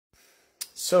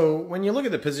So when you look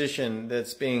at the position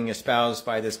that's being espoused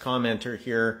by this commenter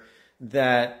here,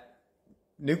 that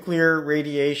nuclear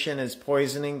radiation is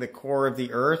poisoning the core of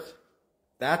the Earth,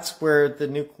 that's where the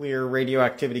nuclear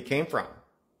radioactivity came from.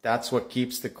 That's what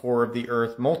keeps the core of the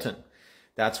Earth molten.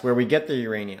 That's where we get the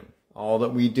uranium. All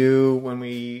that we do when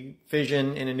we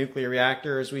fission in a nuclear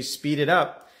reactor is we speed it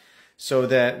up so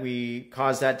that we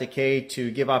cause that decay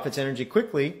to give off its energy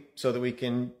quickly so that we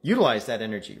can utilize that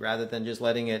energy rather than just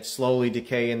letting it slowly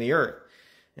decay in the Earth.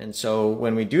 And so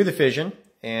when we do the fission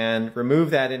and remove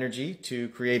that energy to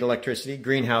create electricity,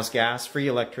 greenhouse gas, free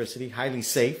electricity, highly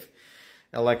safe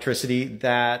electricity,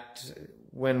 that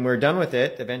when we're done with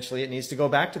it, eventually it needs to go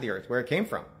back to the Earth where it came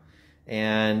from.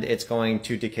 And it's going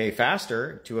to decay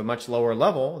faster to a much lower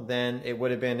level than it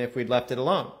would have been if we'd left it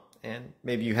alone. And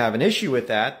maybe you have an issue with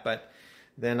that, but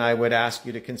then I would ask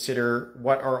you to consider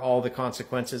what are all the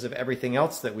consequences of everything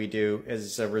else that we do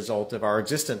as a result of our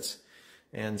existence.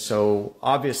 And so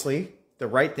obviously the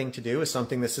right thing to do is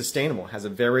something that's sustainable, has a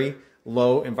very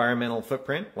low environmental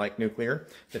footprint like nuclear,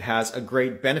 that has a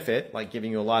great benefit like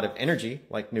giving you a lot of energy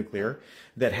like nuclear,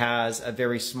 that has a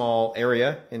very small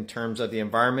area in terms of the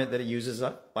environment that it uses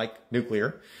up like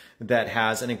nuclear, that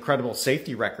has an incredible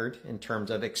safety record in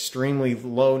terms of extremely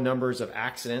low numbers of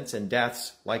accidents and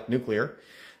deaths like nuclear.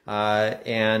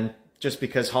 And just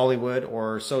because Hollywood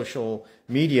or social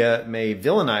media may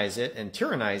villainize it and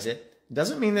tyrannize it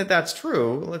doesn't mean that that's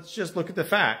true. Let's just look at the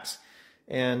facts.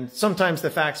 And sometimes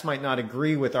the facts might not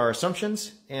agree with our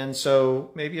assumptions, and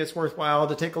so maybe it's worthwhile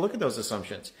to take a look at those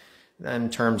assumptions in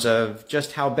terms of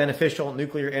just how beneficial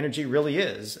nuclear energy really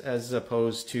is, as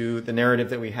opposed to the narrative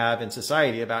that we have in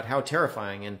society about how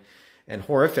terrifying and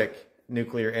horrific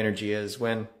nuclear energy is,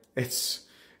 when it's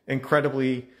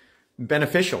incredibly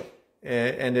beneficial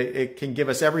and it can give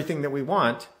us everything that we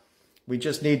want. We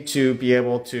just need to be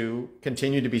able to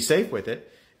continue to be safe with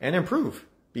it and improve,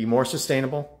 be more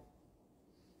sustainable,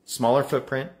 smaller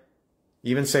footprint,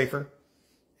 even safer,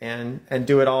 and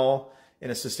do it all in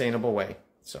a sustainable way.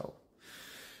 So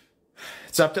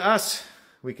it's up to us.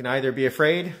 We can either be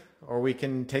afraid or we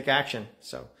can take action.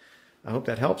 So I hope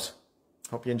that helps.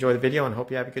 Hope you enjoy the video and hope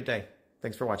you have a good day.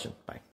 Thanks for watching. Bye.